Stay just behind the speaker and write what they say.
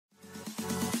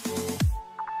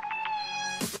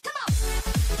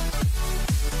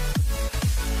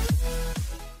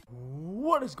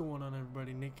What is going on,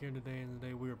 everybody? Nick here today, and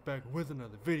today we are back with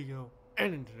another video.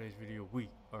 And in today's video we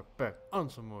are back on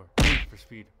some more Need for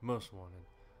Speed Most Wanted.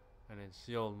 And it's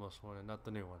the old Most Wanted, not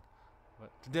the new one.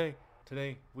 But today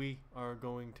we are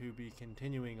going to be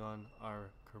continuing on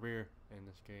our career in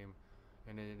this game.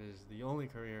 And it is the only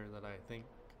career that I think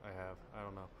I have. I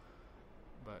don't know.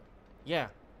 But yeah,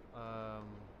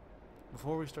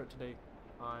 before we start today,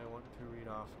 I want to read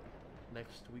off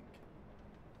next week,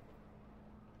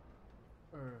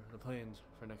 or the plans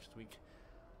for next week.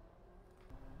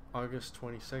 August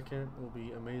 22nd will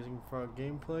be Amazing Frog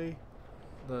gameplay.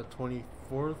 The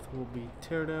 24th will be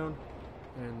Teardown,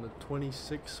 and the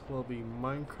 26th will be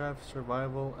Minecraft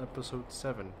Survival Episode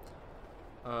 7.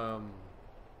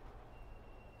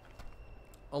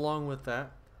 Along with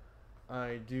that,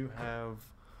 I do have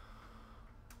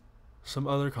some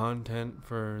other content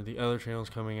for the other channels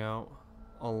coming out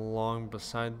along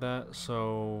beside that,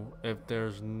 so if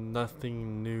there's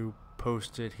nothing new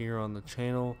posted here on the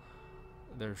channel,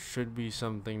 there should be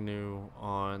something new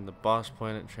on the Boss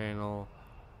Planet channel,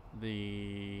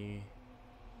 the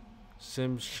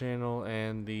Sims channel,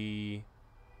 and the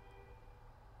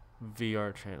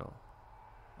VR channel.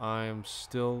 I am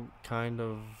still kind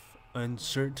of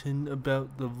uncertain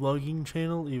about the vlogging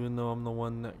channel, even though I'm the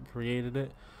one that created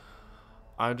it.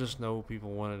 I just know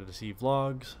people wanted to see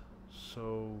vlogs,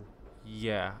 so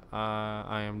yeah,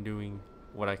 I am doing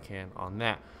what I can on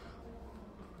that.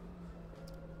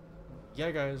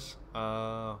 Yeah, guys,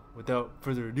 without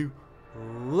further ado,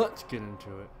 let's get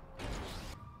into it.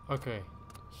 Okay,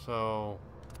 so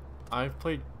I've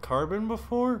played Carbon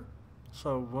before,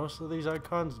 so most of these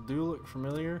icons do look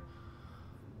familiar.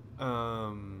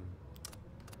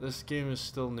 This game is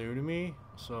still new to me,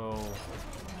 so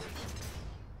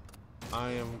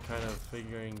I am kind of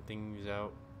figuring things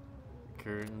out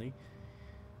currently.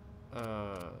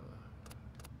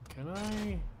 Can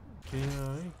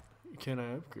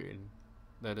I upgrade?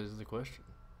 That is the question.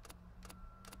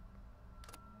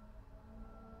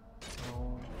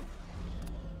 Oh.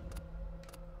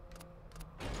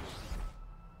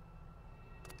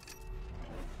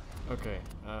 Okay,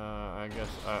 I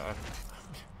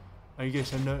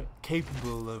guess I'm not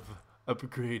capable of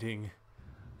upgrading.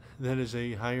 That is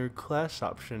a higher class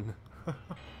option.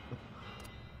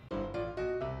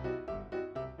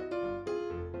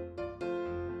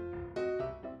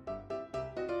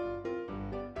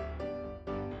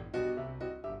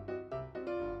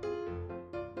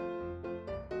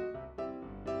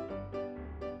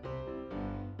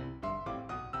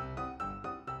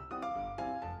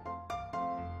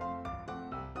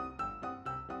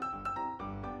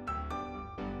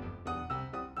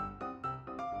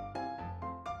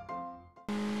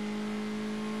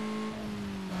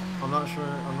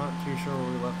 I'm not too sure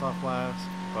where we left off last,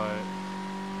 but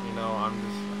you know, I'm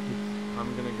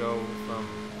gonna go from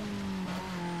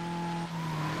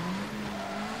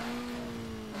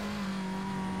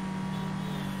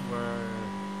where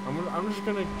I'm just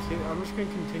gonna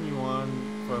continue on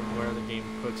from where the game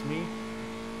puts me.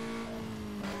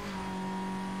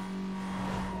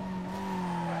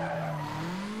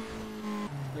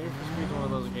 Need for Speed is one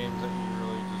of those games that you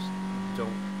really just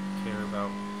don't care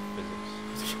about physics.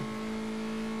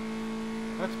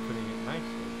 That's putting it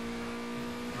nicely.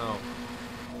 No.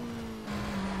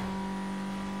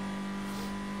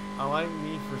 I like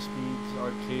Need for Speed's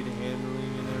arcade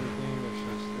handling and everything.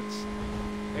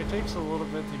 It takes a little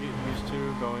bit to get used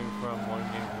to going from one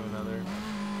game to another.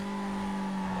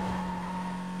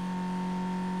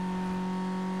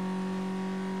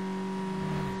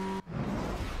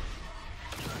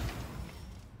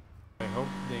 I hope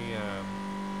the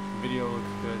video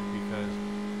looks good, because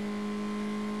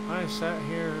I sat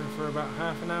here for about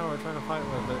half an hour trying to fight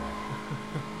with it.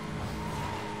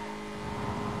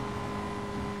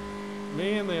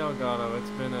 Me and the Elgato,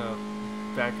 it's been a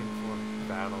back and forth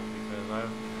battle, because I've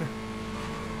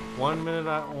one minute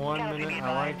I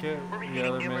like it, the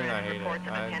other minute I hate it.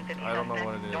 I don't know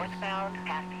what it is.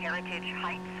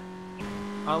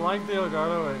 I like the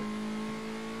Elgato, it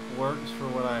works for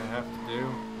what I have to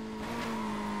do,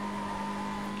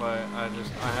 but I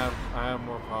have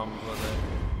more problems with it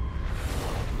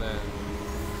than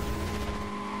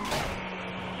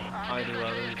I do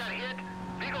others.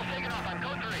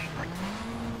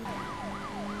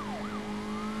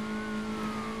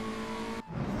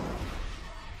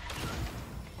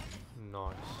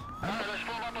 Nice. Alright, let's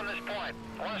form up on this point.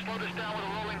 I want to slow this down with a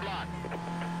rolling block.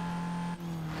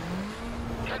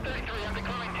 1033, I'm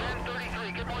declaring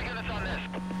 1033. Get more units on this.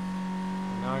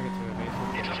 Now I get to the base.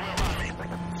 Get this wheel on me.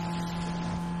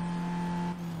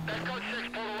 That code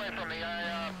 6 pulled away from me. I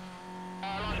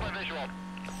lost my visual.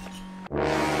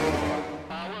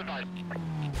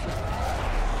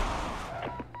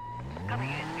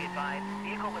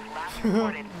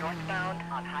 reported northbound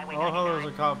on Highway 99. Oh, there's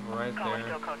a cop right Caller there.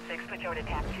 still code 6, switch over to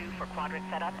TAC 2 for quadrant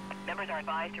setup. Members are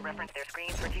advised to reference their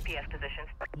screens for GPS positions.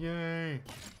 Yay.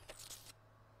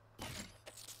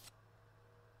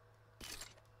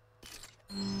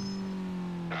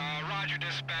 Roger,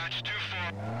 dispatch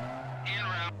 2-4. En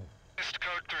route. This is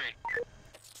code 3.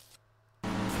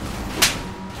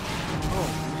 Oh.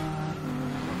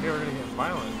 Okay, we're gonna get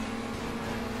violent.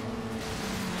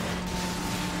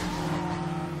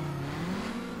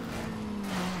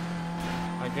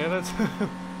 I get it.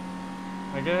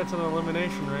 I get it's an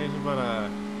elimination race, but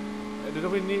did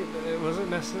we need? It wasn't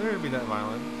necessary to be that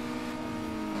violent.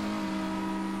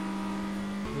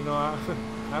 You know,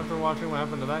 after watching what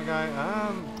happened to that guy,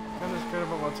 I'm kind of scared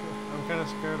about I'm kind of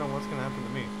scared on what's gonna happen to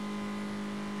me.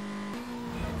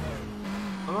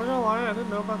 I'm not gonna lie, I didn't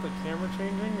know about the camera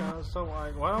changing. I was so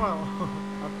like, why do I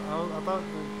thought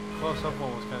the close-up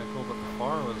one was kind of cool, but the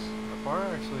far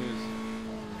actually is.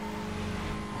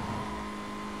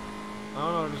 I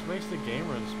don't know, it just makes the game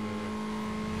run smoother.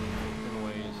 In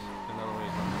ways, in other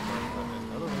ways not, but in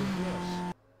other ways,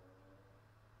 yes.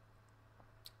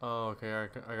 Oh, okay,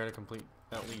 I gotta complete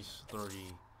at least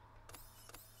 30.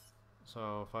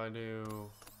 So if I do...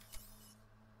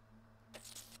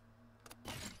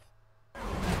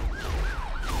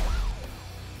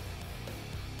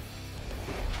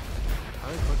 I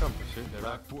didn't click on pursuit, did I?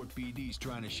 Rockport BD's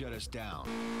trying to shut us down.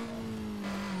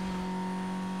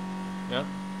 Yep,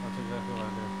 that's exactly what I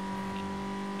do.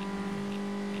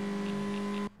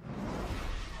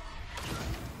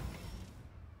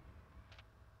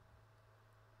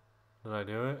 Did I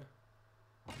do it?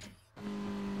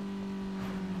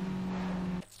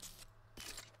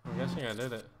 I'm guessing I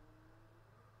did it.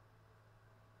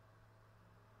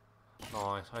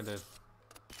 Nice, I did.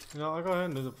 You know, I'll go ahead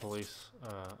and do the police.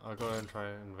 I'll go ahead and try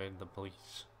and invade the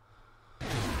police.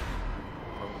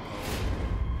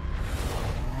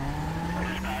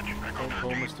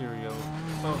 Full Mysterio.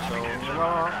 Oh, so,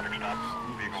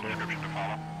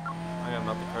 I am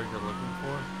not the card you're looking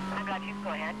for. I got you, go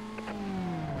ahead.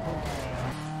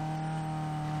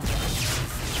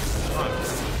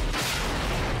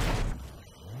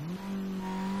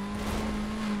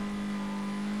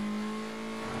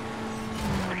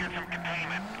 We got some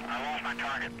containment. I lost my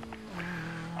target.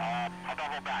 I'll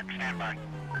double back. Stand by.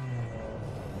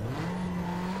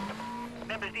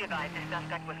 Members be advised, the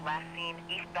suspect was last seen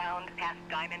eastbound past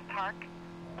Diamond Park.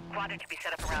 Quadrant to be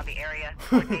set up around the area.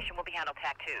 Coordination will be handled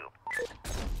TAC 2.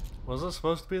 Was it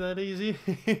supposed to be that easy?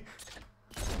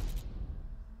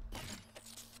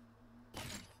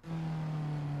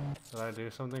 Did I do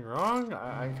something wrong?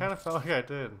 I kind of felt like I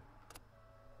did.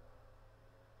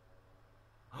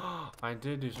 I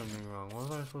did do something wrong. What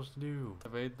was I supposed to do?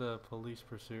 Evade the police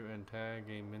pursuit and tag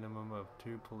a minimum of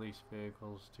 2 police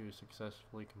vehicles to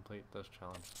successfully complete this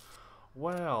challenge.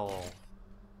 Well,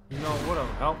 you know, it would have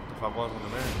helped if I wasn't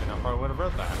American. I probably would have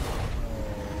read that.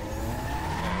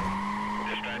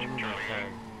 Dispatch, Charlie.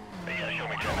 Yeah, show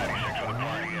me 1096 with a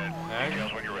car. Tag?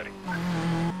 Details when you're ready.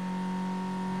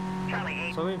 Charlie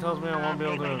 8. Something tells me I won't be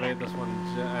able to evade this one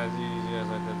as easy as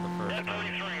I did the first time.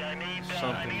 1033, I need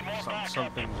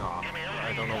Something's off.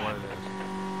 I don't know what it is.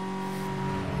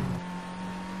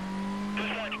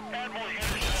 Dispatch, add more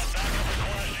units to that backup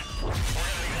request.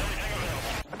 We're gonna need everything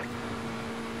available.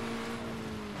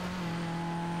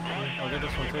 I'll get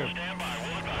this one too. Stand by,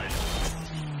 we'll advise.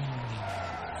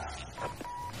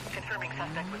 Confirming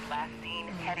suspect was last seen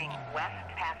heading west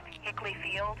past Hickley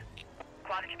Field.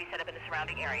 Quadrant to be set up in the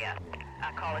surrounding area.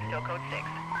 Call is still code 6.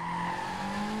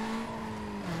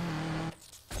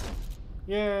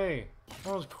 Yay!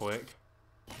 That was quick.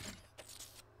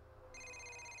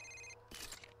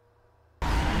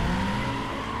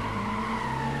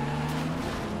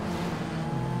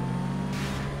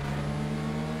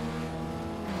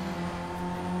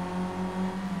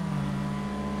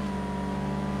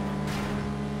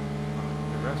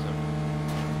 Aggressive.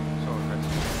 So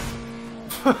aggressive.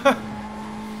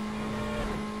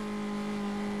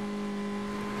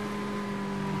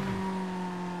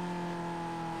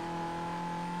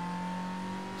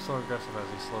 So aggressive as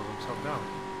he slows himself down.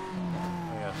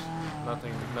 Oh yes,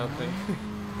 nothing observes.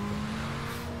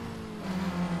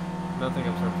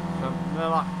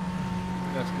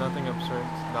 Yes, nothing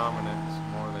observes dominance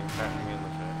more than crashing in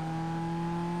the shit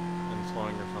and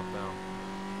slowing yourself down.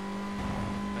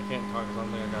 I can't talk because I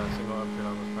don't think I got a single upgrade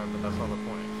on this card, but that's not the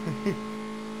point.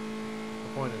 The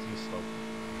point is he's slow.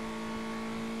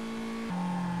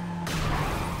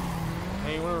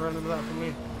 Hey, you want to run into that for me?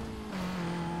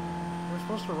 We're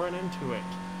supposed to run into it.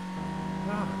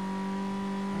 God.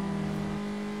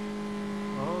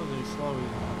 Oh, he's slow. He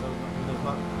does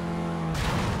not.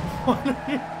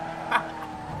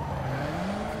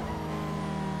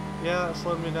 Yeah, it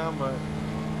slowed me down, but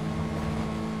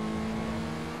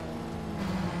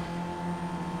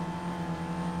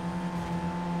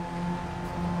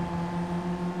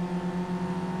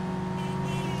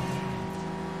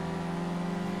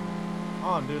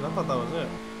oh, dude, I thought that was it.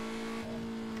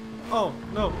 Oh,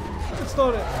 no. It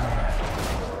started.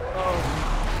 Oh.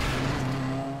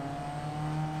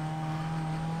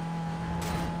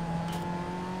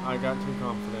 I got too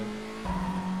confident.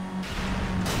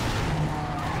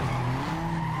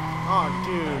 Oh,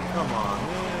 dude, come on,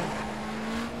 man.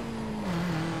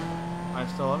 I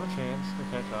still have a chance to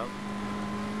catch up.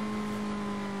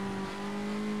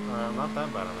 Alright, I'm not that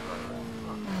bad on the driver.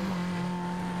 Oh, come on.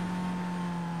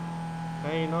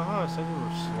 Hey, you know how I said you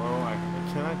were slow?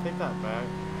 Can I take that back?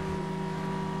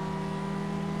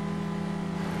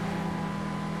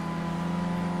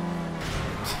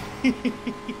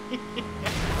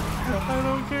 I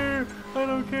don't care. I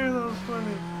don't care. That was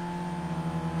funny.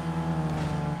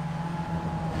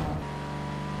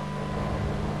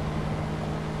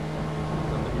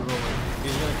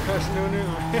 He's gonna crush Nunu.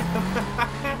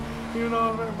 You know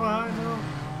I'm right behind him.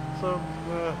 So,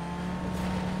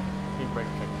 he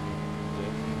brake checked me.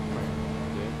 Did.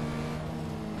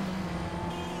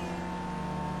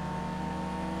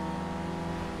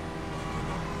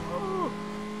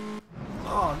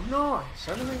 Oh, nice! I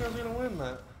didn't think I was gonna win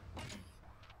that.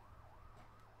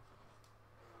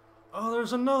 Oh,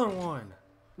 there's another one.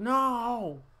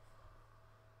 No!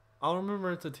 I'll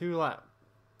remember it's a 2-lap.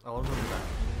 I'll remember that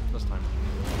this time.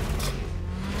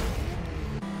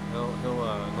 He'll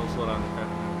slow down the car.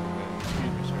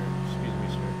 Excuse me, sir. Excuse me,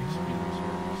 sir. Excuse me,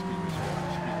 sir. Excuse me, sir.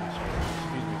 Excuse me, sir.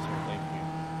 Excuse me, sir. Thank you.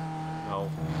 No.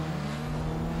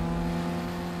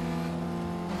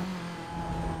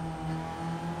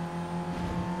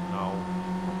 No.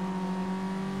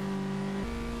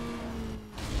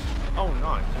 Oh,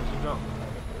 nice. There's a jump.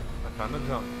 I found a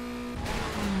jump.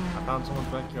 I found someone's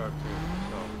backyard too.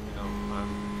 So, you know,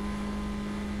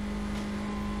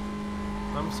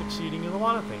 I'm succeeding in a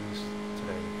lot of things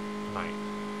today, tonight,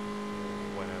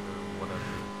 whenever,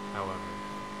 whatever, however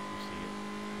you see it.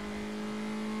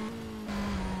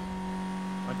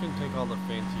 I can take all the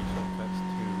fancy shortcuts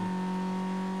too.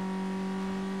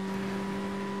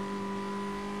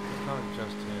 It's not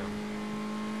just him.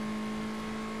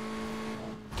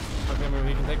 Okay, maybe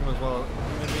we can take him as well.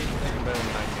 Maybe he can take him better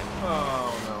than I can.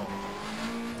 Oh no.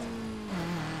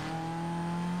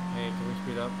 Hey, can we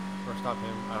speed up? Or stop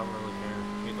him? I don't really care.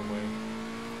 Either way.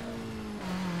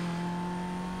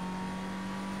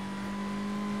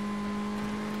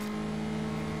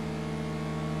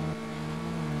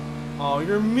 Oh,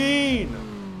 you're mean!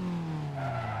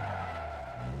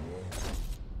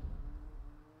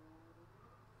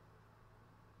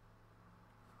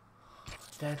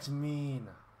 That's mean.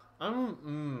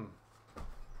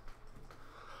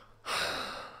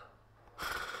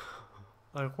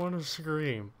 I want to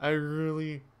scream. I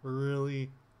really, really,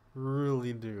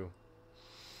 really do.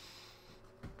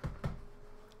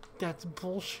 That's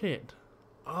bullshit.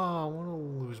 Oh, I want to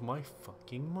lose my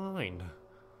fucking mind.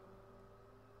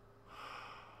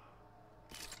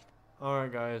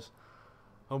 Alright, guys.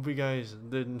 Hope you guys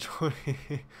did enjoy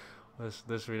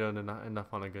this video. Did not end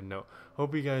up on a good note.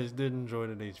 Hope you guys did enjoy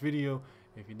today's video.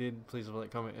 If you did, please like,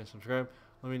 comment, and subscribe.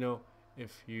 Let me know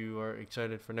if you are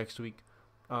excited for next week.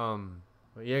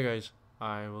 But yeah, guys,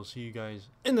 I will see you guys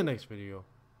in the next video.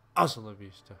 Hasta la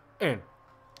vista, and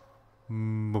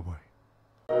bye-bye.